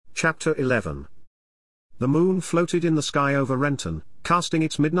Chapter 11. The moon floated in the sky over Renton, casting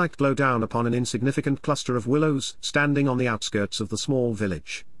its midnight glow down upon an insignificant cluster of willows standing on the outskirts of the small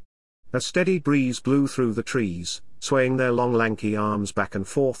village. A steady breeze blew through the trees, swaying their long lanky arms back and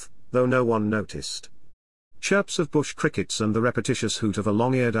forth, though no one noticed. Chirps of bush crickets and the repetitious hoot of a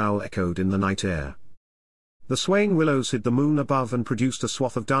long-eared owl echoed in the night air. The swaying willows hid the moon above and produced a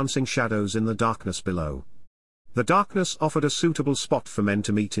swath of dancing shadows in the darkness below. The darkness offered a suitable spot for men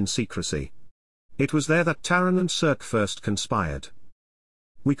to meet in secrecy. It was there that Taran and Cirque first conspired.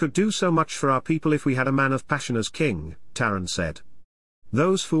 "We could do so much for our people if we had a man of passion as king," Taran said.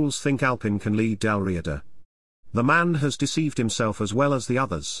 "Those fools think Alpin can lead Dalriada. The man has deceived himself as well as the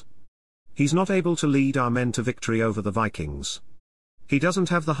others. He's not able to lead our men to victory over the Vikings. He doesn't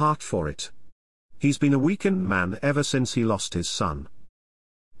have the heart for it. He's been a weakened man ever since he lost his son."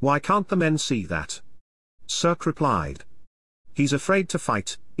 "Why can't the men see that?" Cirque replied. "He's afraid to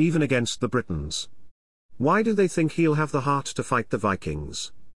fight, even against the Britons. Why do they think he'll have the heart to fight the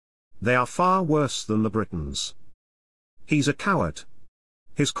Vikings? They are far worse than the Britons. He's a coward.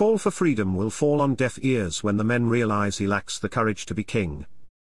 His call for freedom will fall on deaf ears when the men realize he lacks the courage to be king.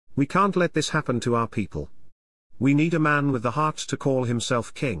 We can't let this happen to our people. We need a man with the heart to call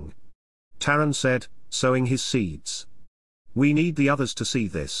himself king," Taran said, sowing his seeds. "We need the others to see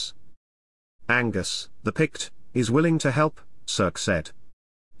this." "Angus, the Pict, is willing to help," Cirque said.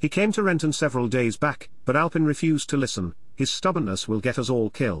 "He came to Renton several days back, but Alpin refused to listen. His stubbornness will get us all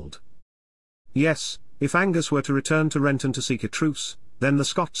killed." "Yes, if Angus were to return to Renton to seek a truce, then the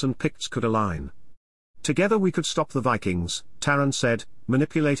Scots and Picts could align. Together we could stop the Vikings," Taran said,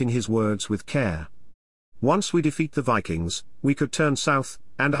 manipulating his words with care. "Once we defeat the Vikings, we could turn south,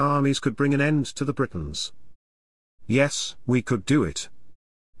 and our armies could bring an end to the Britons." "Yes, we could do it.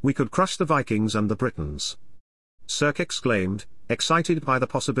 We could crush the Vikings and the Britons," Cirque exclaimed, excited by the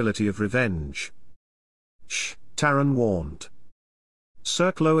possibility of revenge. "Shh," Taran warned.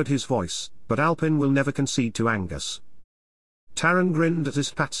 Cirque lowered his voice, "But Alpin will never concede to Angus." Taran grinned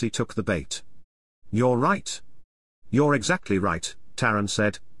as Patsy took the bait. "You're right. You're exactly right," Taran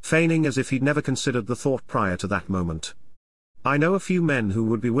said, feigning as if he'd never considered the thought prior to that moment. "I know a few men who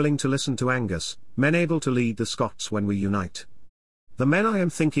would be willing to listen to Angus, men able to lead the Scots when we unite. The men I am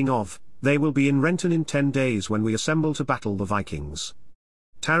thinking of, they will be in Renton in 10 days when we assemble to battle the Vikings."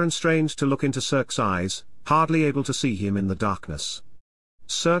 Taran strained to look into Cirque's eyes, hardly able to see him in the darkness.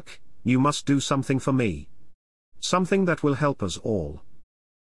 "Cirque, you must do something for me. Something that will help us all."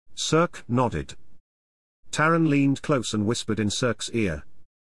 Cirque nodded. Taran leaned close and whispered in Cirque's ear.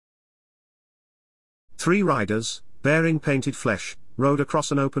 3 riders, bearing painted flesh, rode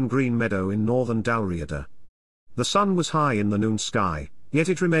across an open green meadow in northern Dalriada. The sun was high in the noon sky, yet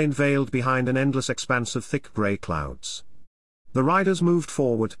it remained veiled behind an endless expanse of thick grey clouds. The riders moved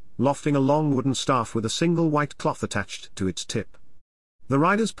forward, lofting a long wooden staff with a single white cloth attached to its tip. The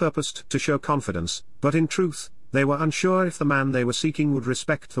riders purposed to show confidence, but in truth, they were unsure if the man they were seeking would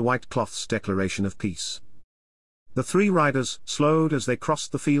respect the white cloth's declaration of peace. The 3 riders slowed as they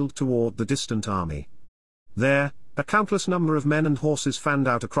crossed the field toward the distant army. There, a countless number of men and horses fanned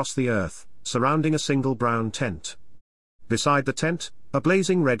out across the earth, surrounding a single brown tent. Beside the tent, a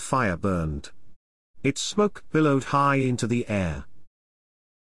blazing red fire burned. Its smoke billowed high into the air.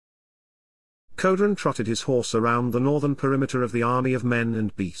 Codron trotted his horse around the northern perimeter of the army of men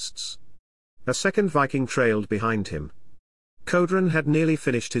and beasts. A second Viking trailed behind him. Codron had nearly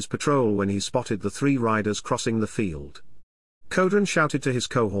finished his patrol when he spotted the 3 riders crossing the field. Codron shouted to his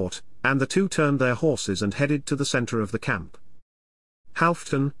cohort, and the 2 turned their horses and headed to the center of the camp.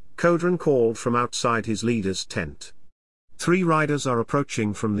 "Halfdan," Codron called from outside his leader's tent. "3 riders are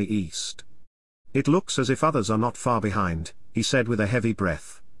approaching from the east. It looks as if others are not far behind," he said with a heavy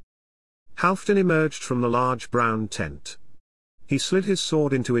breath. Halfdan emerged from the large brown tent. He slid his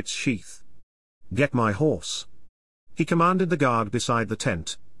sword into its sheath. "Get my horse," he commanded the guard beside the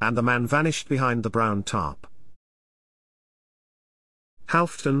tent, and the man vanished behind the brown tarp.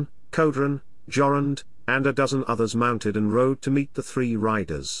 Halfdan, Codron, Jorund, and a dozen others mounted and rode to meet the 3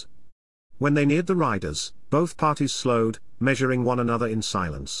 riders. When they neared the riders, both parties slowed, measuring one another in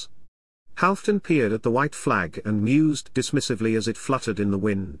silence. Halfdan peered at the white flag and mused dismissively as it fluttered in the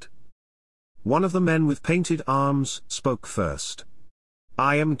wind. One of the men with painted arms spoke first.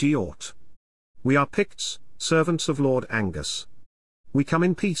 "I am Diort. We are Picts, servants of Lord Angus. We come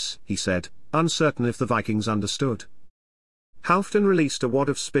in peace," he said, uncertain if the Vikings understood. Halfdan released a wad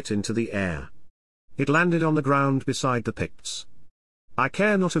of spit into the air. It landed on the ground beside the Picts. "I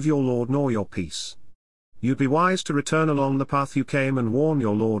care not of your lord nor your peace. You'd be wise to return along the path you came and warn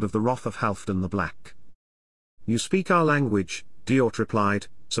your lord of the wrath of Halfdan the Black." "You speak our language," Diort replied,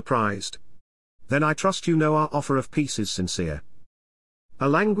 surprised. "Then I trust you know our offer of peace is sincere." "A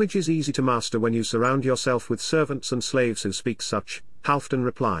language is easy to master when you surround yourself with servants and slaves who speak such," Halfdan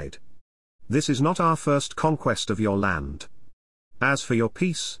replied. "This is not our first conquest of your land. As for your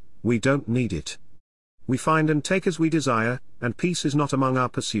peace, we don't need it. We find and take as we desire, and peace is not among our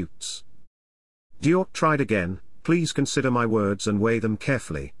pursuits." Diort tried again, "Please consider my words and weigh them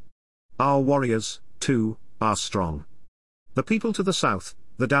carefully. Our warriors, too, are strong. The people to the south,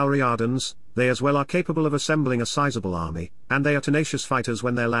 the Dalriadans, they as well are capable of assembling a sizable army, and they are tenacious fighters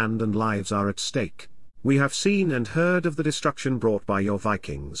when their land and lives are at stake. We have seen and heard of the destruction brought by your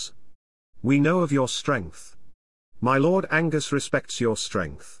Vikings. We know of your strength. My lord Angus respects your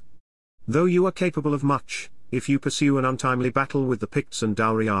strength. Though you are capable of much, if you pursue an untimely battle with the Picts and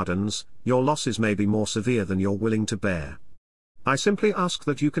Dalriadans, your losses may be more severe than you're willing to bear. I simply ask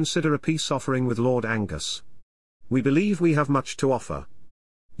that you consider a peace offering with Lord Angus. We believe we have much to offer.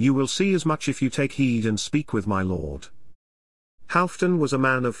 You will see as much if you take heed and speak with my lord." Halfdan was a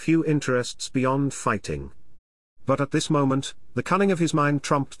man of few interests beyond fighting. But at this moment, the cunning of his mind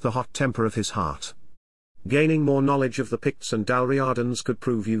trumped the hot temper of his heart. Gaining more knowledge of the Picts and Dalriadans could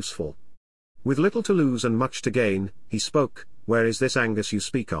prove useful. With little to lose and much to gain, he spoke. "Where is this Angus you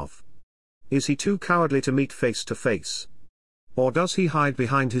speak of? Is he too cowardly to meet face to face? Or does he hide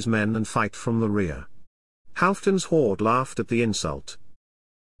behind his men and fight from the rear?" Halfdan's horde laughed at the insult.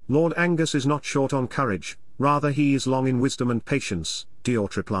 "Lord Angus is not short on courage, rather he is long in wisdom and patience,"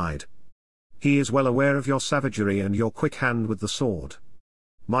 Diort replied. "He is well aware of your savagery and your quick hand with the sword.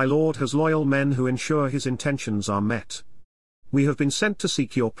 My lord has loyal men who ensure his intentions are met. We have been sent to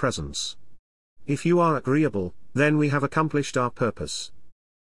seek your presence. If you are agreeable, then we have accomplished our purpose."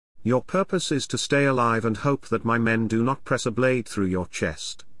 "Your purpose is to stay alive and hope that my men do not press a blade through your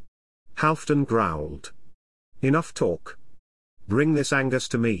chest." Halfdan growled. "Enough talk. Bring this Angus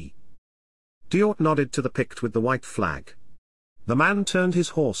to me." Diort nodded to the Pict with the white flag. The man turned his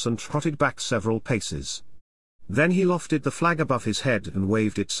horse and trotted back several paces. Then he lofted the flag above his head and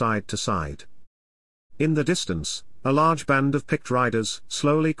waved it side to side. In the distance, a large band of picked riders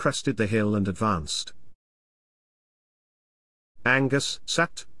slowly crested the hill and advanced. Angus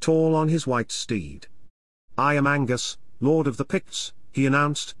sat tall on his white steed. "I am Angus, lord of the Picts," he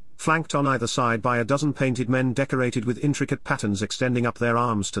announced, flanked on either side by a dozen painted men decorated with intricate patterns extending up their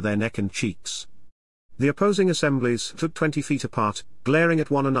arms to their neck and cheeks. The opposing assemblies stood 20 feet apart, glaring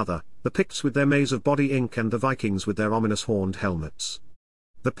at one another, the Picts with their maze of body ink and the Vikings with their ominous horned helmets.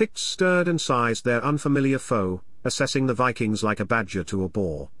 The Picts stirred and sized their unfamiliar foe, assessing the Vikings like a badger to a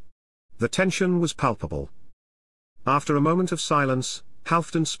boar. The tension was palpable. After a moment of silence,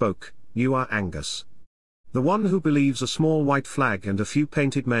 Halfdan spoke. "You are Angus. The one who believes a small white flag and a few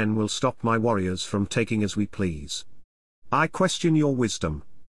painted men will stop my warriors from taking as we please. I question your wisdom.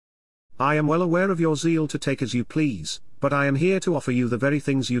 I am well aware of your zeal to take as you please, but I am here to offer you the very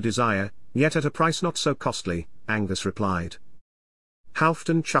things you desire, yet at a price not so costly," Angus replied.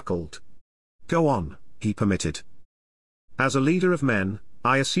 Halfdan chuckled. "Go on," he permitted. "As a leader of men,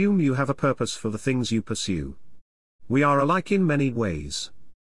 I assume you have a purpose for the things you pursue. We are alike in many ways.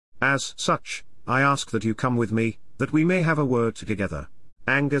 As such, I ask that you come with me, that we may have a word together."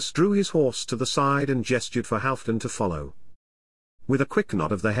 Angus drew his horse to the side and gestured for Halfdan to follow. With a quick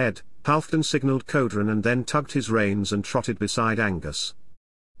nod of the head, Halfdan signalled Codron and then tugged his reins and trotted beside Angus.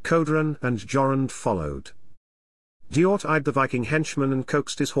 Codron and Jorund followed. Diort eyed the Viking henchman and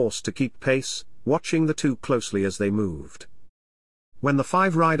coaxed his horse to keep pace, watching the two closely as they moved. When the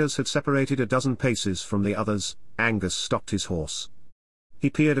 5 riders had separated a dozen paces from the others, Angus stopped his horse. He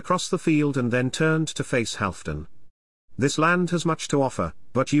peered across the field and then turned to face Halfdan. "This land has much to offer,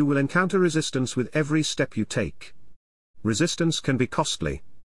 but you will encounter resistance with every step you take. Resistance can be costly.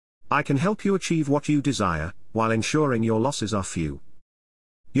 I can help you achieve what you desire, while ensuring your losses are few.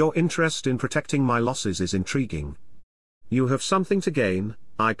 Your interest in protecting my losses is intriguing. You have something to gain,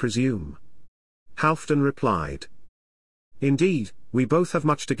 I presume." Halfdan replied. "Indeed, we both have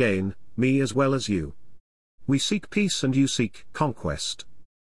much to gain, me as well as you. We seek peace and you seek conquest.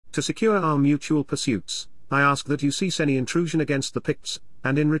 To secure our mutual pursuits, I ask that you cease any intrusion against the Picts,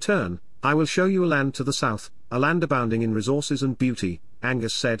 and in return, I will show you a land to the south, a land abounding in resources and beauty,"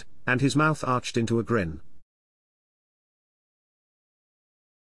 Angus said, and his mouth arched into a grin.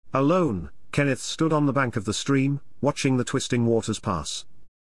 Alone, Kenneth stood on the bank of the stream, watching the twisting waters pass.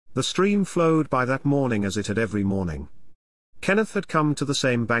 The stream flowed by that morning as it had every morning. Kenneth had come to the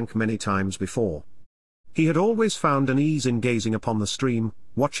same bank many times before. He had always found an ease in gazing upon the stream,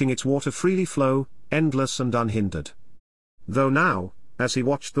 watching its water freely flow, endless and unhindered. Though now, as he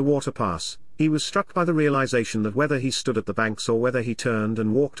watched the water pass, He was struck by the realization that whether he stood at the banks or whether he turned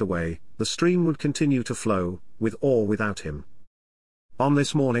and walked away, the stream would continue to flow, with or without him. On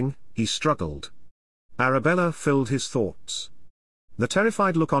this morning, he struggled. Arabella filled his thoughts. The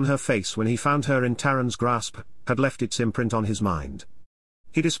terrified look on her face when he found her in Taran's grasp had left its imprint on his mind.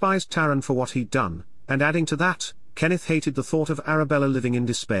 He despised Taran for what he'd done, and adding to that, Kenneth hated the thought of Arabella living in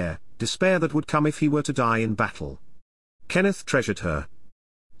despair that would come if he were to die in battle. Kenneth treasured her.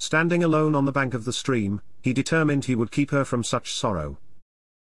 Standing alone on the bank of the stream, he determined he would keep her from such sorrow.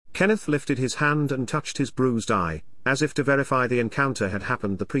 Kenneth lifted his hand and touched his bruised eye, as if to verify the encounter had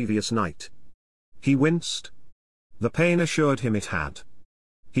happened the previous night. He winced. The pain assured him it had.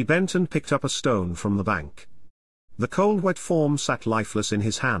 He bent and picked up a stone from the bank. The cold wet form sat lifeless in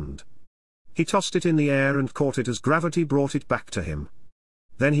his hand. He tossed it in the air and caught it as gravity brought it back to him.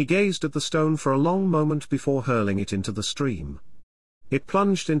 Then he gazed at the stone for a long moment before hurling it into the stream. It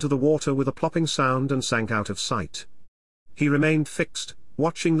plunged into the water with a plopping sound and sank out of sight. He remained fixed,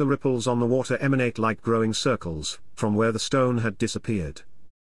 watching the ripples on the water emanate like growing circles, from where the stone had disappeared.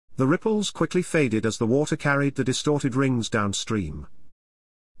 The ripples quickly faded as the water carried the distorted rings downstream.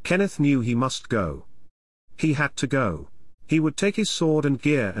 Kenneth knew he must go. He had to go. He would take his sword and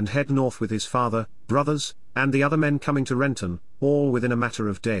gear and head north with his father, brothers, and the other men coming to Renton, all within a matter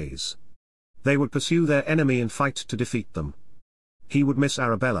of days. They would pursue their enemy and fight to defeat them. He would miss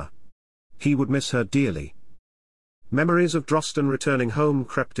Arabella. He would miss her dearly. Memories of Drosten returning home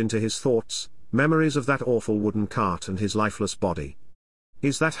crept into his thoughts, memories of that awful wooden cart and his lifeless body.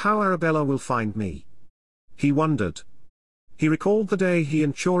 Is that how Arabella will find me? He wondered. He recalled the day he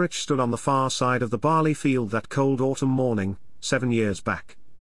and Chorich stood on the far side of the barley field that cold autumn morning, 7 years back.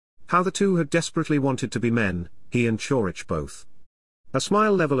 How the two had desperately wanted to be men, he and Chorich both. A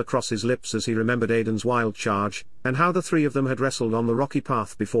smile leveled across his lips as he remembered Aidan's wild charge, and how the three of them had wrestled on the rocky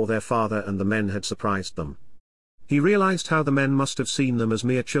path before their father and the men had surprised them. He realized how the men must have seen them as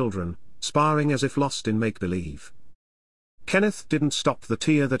mere children, sparring as if lost in make-believe. Kenneth didn't stop the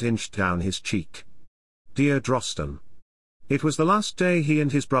tear that inched down his cheek. Dear Drosten. It was the last day he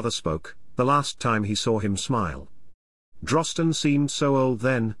and his brother spoke, the last time he saw him smile. Drosten seemed so old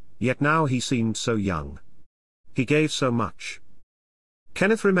then, yet now he seemed so young. He gave so much.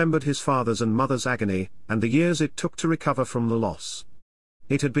 Kenneth remembered his father's and mother's agony, and the years it took to recover from the loss.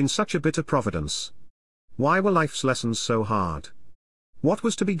 It had been such a bitter providence. Why were life's lessons so hard? What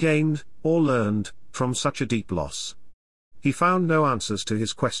was to be gained, or learned, from such a deep loss? He found no answers to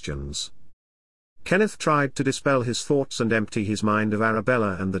his questions. Kenneth tried to dispel his thoughts and empty his mind of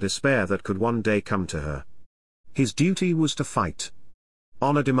Arabella and the despair that could one day come to her. His duty was to fight.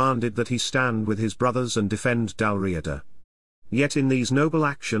 Honor demanded that he stand with his brothers and defend Dalriada. Yet in these noble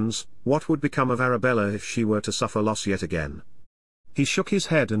actions, what would become of Arabella if she were to suffer loss yet again? He shook his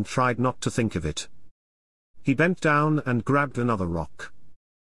head and tried not to think of it. He bent down and grabbed another rock.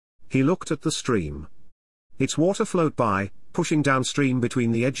 He looked at the stream. Its water flowed by, pushing downstream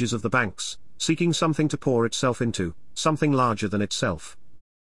between the edges of the banks, seeking something to pour itself into, something larger than itself.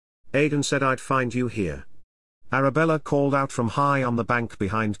 Aidan said I'd find you here. Arabella called out from high on the bank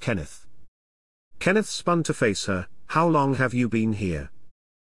behind Kenneth. Kenneth spun to face her. How long have you been here?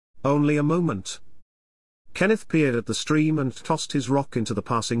 Only a moment. Kenneth peered at the stream and tossed his rock into the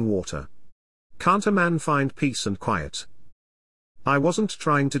passing water. Can't a man find peace and quiet? I wasn't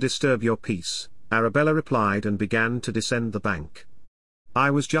trying to disturb your peace, Arabella replied and began to descend the bank.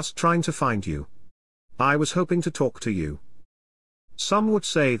 I was just trying to find you. I was hoping to talk to you. Some would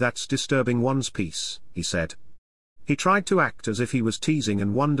say that's disturbing one's peace, he said. He tried to act as if he was teasing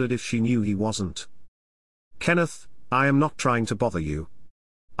and wondered if she knew he wasn't. Kenneth, I am not trying to bother you.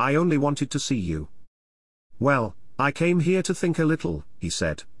 I only wanted to see you. Well, I came here to think a little, he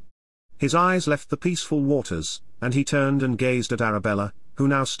said. His eyes left the peaceful waters, and he turned and gazed at Arabella, who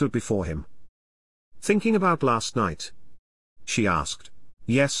now stood before him. Thinking about last night? She asked.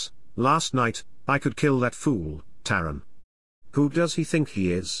 Yes, last night, I could kill that fool, Taran. Who does he think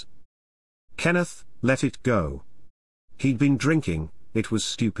he is? Kenneth, let it go. He'd been drinking, it was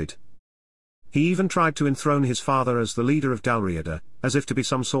stupid. He even tried to enthrone his father as the leader of Dalriada, as if to be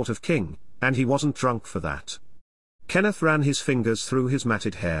some sort of king, and he wasn't drunk for that. Kenneth ran his fingers through his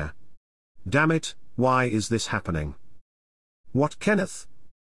matted hair. Damn it, why is this happening? What, Kenneth?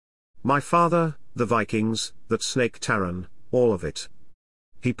 My father, the Vikings, that snake Taran, all of it.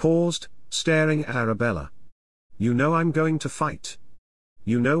 He paused, staring at Arabella. You know I'm going to fight.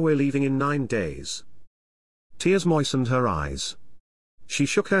 You know we're leaving in 9 days. Tears moistened her eyes. She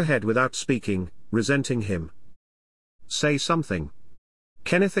shook her head without speaking, resenting him. Say something.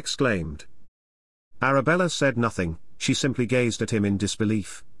 Kenneth exclaimed. Arabella said nothing, she simply gazed at him in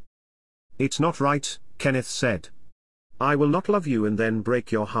disbelief. It's not right, Kenneth said. I will not love you and then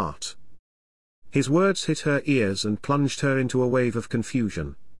break your heart. His words hit her ears and plunged her into a wave of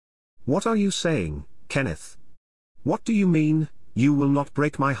confusion. What are you saying, Kenneth? What do you mean, you will not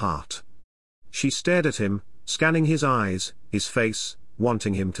break my heart? She stared at him, scanning his eyes, his face,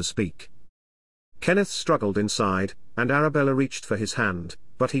 wanting him to speak. Kenneth struggled inside, and Arabella reached for his hand,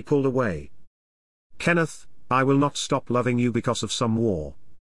 but he pulled away. Kenneth, I will not stop loving you because of some war.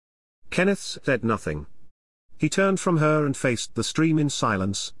 Kenneth said nothing. He turned from her and faced the stream in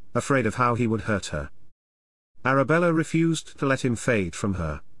silence, afraid of how he would hurt her. Arabella refused to let him fade from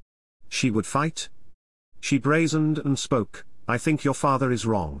her. She would fight? She brazened and spoke, I think your father is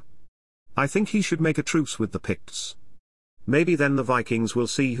wrong. I think he should make a truce with the Picts. Maybe then the Vikings will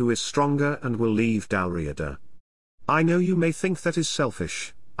see who is stronger and will leave Dalriada. I know you may think that is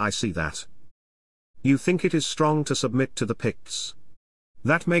selfish, I see that. You think it is strong to submit to the Picts.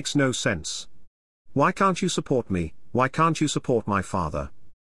 That makes no sense. Why can't you support me, why can't you support my father?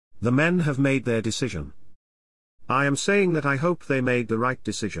 The men have made their decision. I am saying that I hope they made the right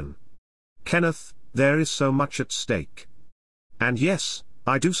decision. Kenneth, there is so much at stake. And yes,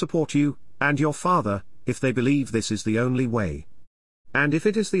 I do support you, and your father, if they believe this is the only way. And if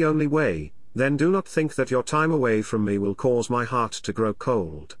it is the only way, then do not think that your time away from me will cause my heart to grow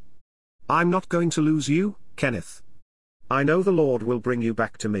cold. I'm not going to lose you, Kenneth. I know the Lord will bring you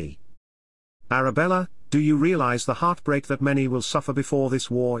back to me. Arabella, do you realize the heartbreak that many will suffer before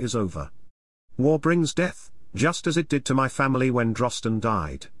this war is over? War brings death, just as it did to my family when Drosten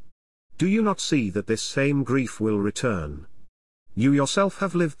died. Do you not see that this same grief will return? You yourself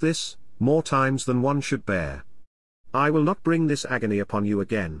have lived this, more times than one should bear. I will not bring this agony upon you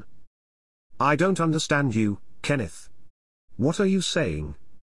again. I don't understand you, Kenneth. What are you saying?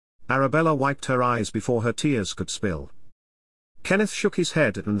 Arabella wiped her eyes before her tears could spill. Kenneth shook his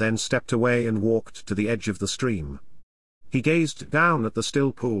head and then stepped away and walked to the edge of the stream. He gazed down at the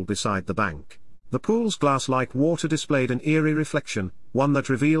still pool beside the bank. The pool's glass-like water displayed an eerie reflection, one that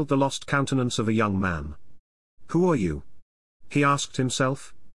revealed the lost countenance of a young man. Who are you? He asked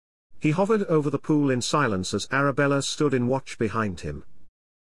himself. He hovered over the pool in silence as Arabella stood in watch behind him.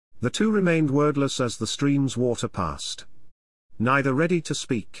 The two remained wordless as the stream's water passed. Neither ready to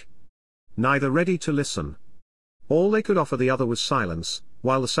speak. Neither ready to listen. All they could offer the other was silence,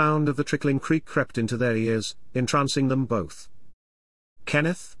 while the sound of the trickling creek crept into their ears, entrancing them both.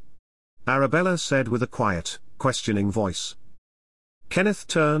 Kenneth? Arabella said with a quiet, questioning voice. Kenneth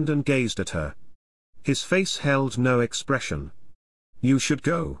turned and gazed at her. His face held no expression. You should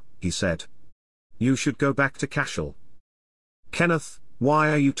go, he said. You should go back to Cashel. Kenneth,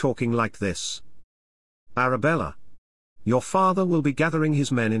 why are you talking like this? Arabella. Your father will be gathering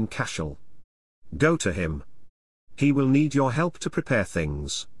his men in Cashel. Go to him. He will need your help to prepare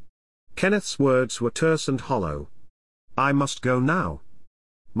things. Kenneth's words were terse and hollow. I must go now.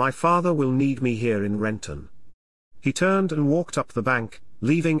 My father will need me here in Renton. He turned and walked up the bank,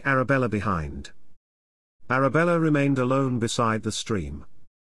 leaving Arabella behind. Arabella remained alone beside the stream.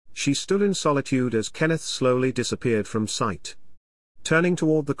 She stood in solitude as Kenneth slowly disappeared from sight. Turning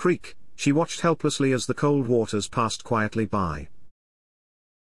toward the creek, she watched helplessly as the cold waters passed quietly by.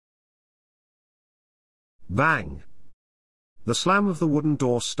 Bang! The slam of the wooden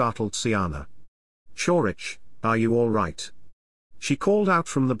door startled Siana. Shorich, are you all right? She called out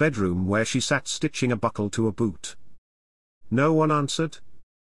from the bedroom where she sat stitching a buckle to a boot. No one answered.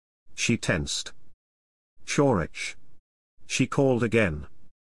 She tensed. Shorich. She called again.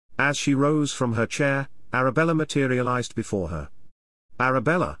 As she rose from her chair, Arabella materialized before her.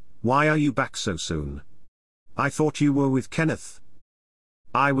 Arabella, why are you back so soon? I thought you were with Kenneth.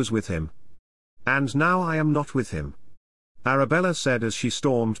 I was with him. And now I am not with him. Arabella said as she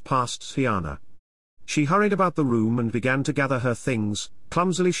stormed past Siana. She hurried about the room and began to gather her things,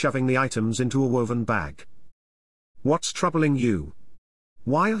 clumsily shoving the items into a woven bag. What's troubling you?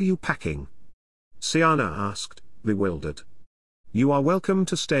 Why are you packing? Siana asked, bewildered. You are welcome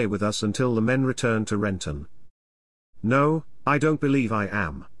to stay with us until the men return to Renton. No, I don't believe I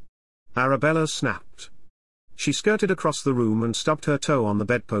am. Arabella snapped. She skirted across the room and stubbed her toe on the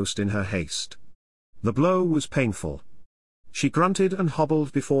bedpost in her haste. The blow was painful. She grunted and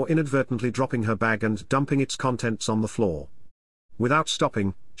hobbled before inadvertently dropping her bag and dumping its contents on the floor. Without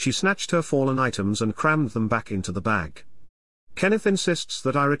stopping, she snatched her fallen items and crammed them back into the bag. Kenneth insists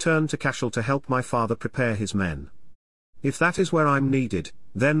that I return to Cashel to help my father prepare his men. If that is where I'm needed,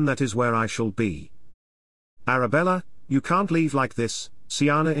 then that is where I shall be. Arabella, you can't leave like this,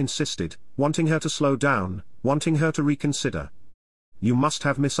 Siana insisted, wanting her to slow down, wanting her to reconsider. You must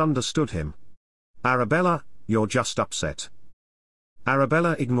have misunderstood him. Arabella, you're just upset.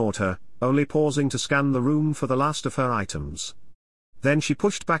 Arabella ignored her, only pausing to scan the room for the last of her items. Then she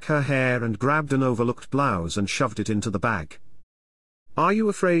pushed back her hair and grabbed an overlooked blouse and shoved it into the bag. "Are you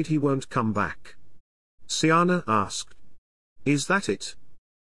afraid he won't come back?" Siana asked. "Is that it?"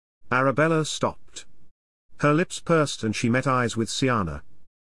 Arabella stopped. Her lips pursed and she met eyes with Siana.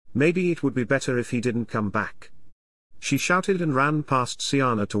 "Maybe it would be better if he didn't come back." She shouted and ran past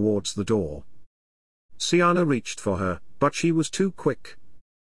Siana towards the door. Siana reached for her, but she was too quick.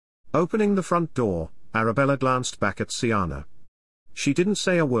 Opening the front door, Arabella glanced back at Siana. She didn't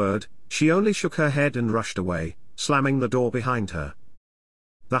say a word, she only shook her head and rushed away, slamming the door behind her.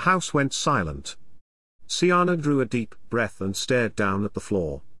 The house went silent. Siana drew a deep breath and stared down at the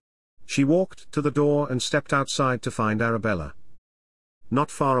floor. She walked to the door and stepped outside to find Arabella. Not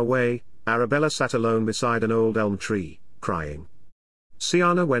far away, Arabella sat alone beside an old elm tree, crying.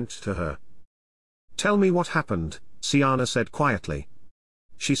 Siana went to her. "Tell me what happened," Siana said quietly.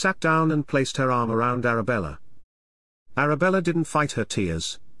 She sat down and placed her arm around Arabella. Arabella didn't fight her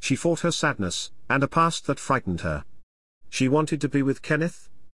tears, she fought her sadness, and a past that frightened her. She wanted to be with Kenneth.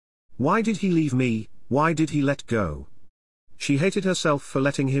 Why did he leave me? Why did he let go? She hated herself for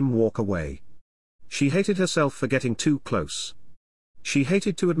letting him walk away. She hated herself for getting too close. She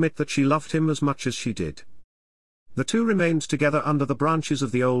hated to admit that she loved him as much as she did. The two remained together under the branches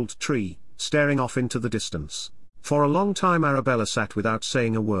of the old tree, staring off into the distance. For a long time Arabella sat without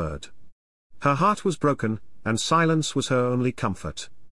saying a word. Her heart was broken, and silence was her only comfort.